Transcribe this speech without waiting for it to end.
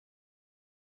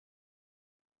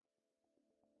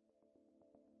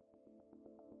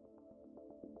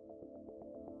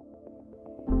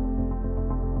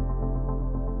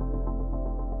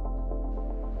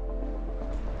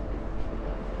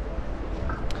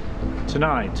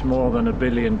Tonight, more than 1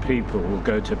 billion people will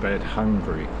go to bed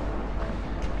hungry.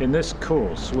 In this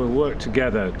course, we'll work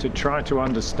together to try to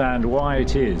understand why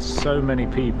it is so many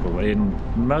people in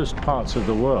most parts of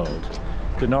the world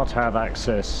do not have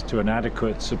access to an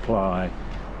adequate supply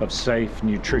of safe,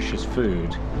 nutritious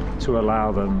food to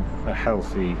allow them a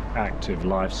healthy, active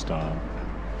lifestyle.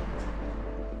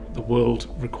 The world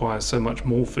requires so much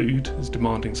more food, is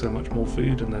demanding so much more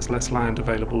food, and there's less land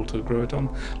available to grow it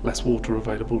on, less water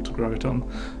available to grow it on.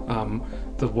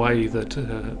 The way that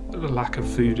a lack of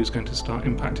food is going to start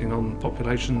impacting on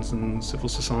populations and civil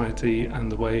society, and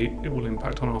the way it will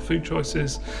impact on our food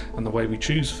choices, and the way we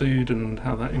choose food, and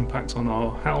how that impacts on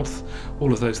our health,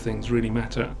 all of those things really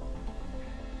matter.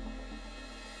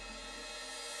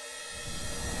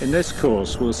 In this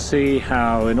course, we'll see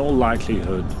how, in all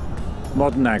likelihood,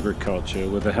 modern agriculture,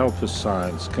 with the help of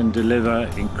science, can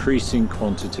deliver increasing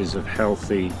quantities of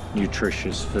healthy,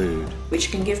 nutritious food.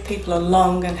 Which can give people a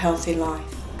long and healthy life.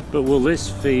 But will this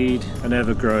feed an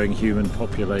ever-growing human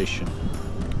population?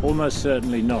 Almost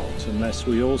certainly not, unless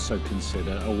we also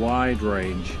consider a wide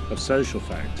range of social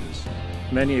factors,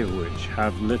 many of which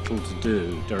have little to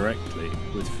do directly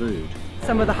with food.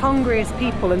 Some of the hungriest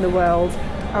people in the world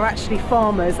are actually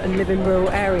farmers and live in rural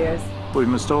areas. We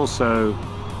must also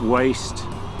waste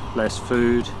less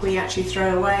food. We actually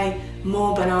throw away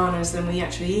more bananas than we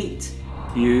actually eat.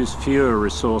 Use fewer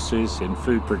resources in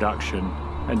food production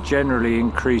and generally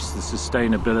increase the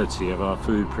sustainability of our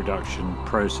food production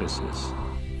processes.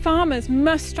 Farmers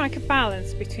must strike a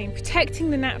balance between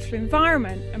protecting the natural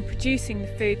environment and producing the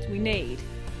foods we need.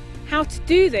 How to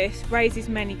do this raises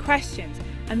many questions,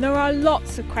 and there are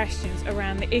lots of questions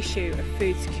around the issue of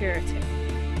food security.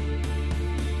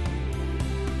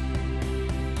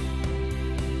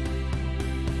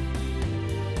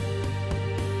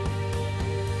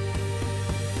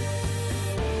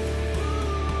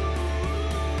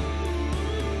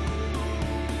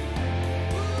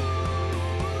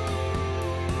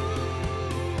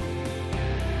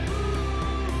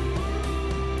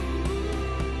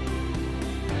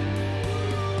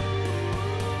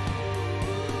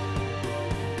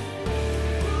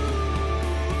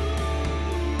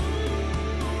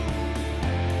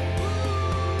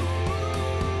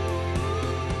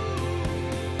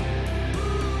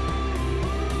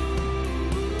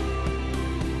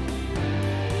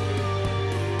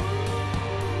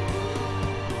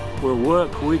 We'll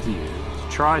work with you to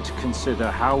try to consider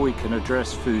how we can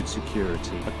address food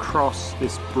security across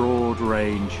this broad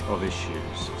range of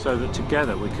issues, so that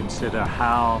together we consider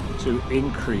how to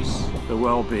increase the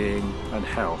well-being and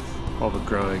health of a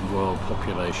growing world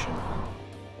population.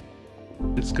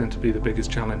 It's going to be the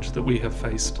biggest challenge that we have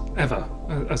faced ever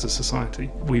as a society.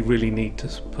 We really need to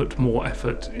put more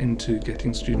effort into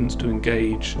getting students to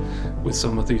engage with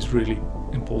some of these really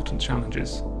important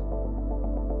challenges.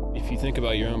 If you think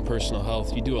about your own personal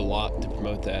health, you do a lot to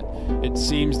promote that. It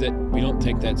seems that we don't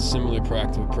take that similar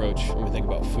proactive approach when we think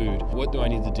about food. What do I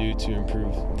need to do to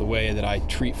improve the way that I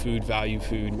treat food, value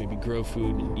food, maybe grow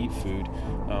food and eat food?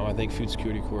 I think food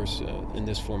security course in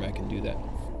this format can do that.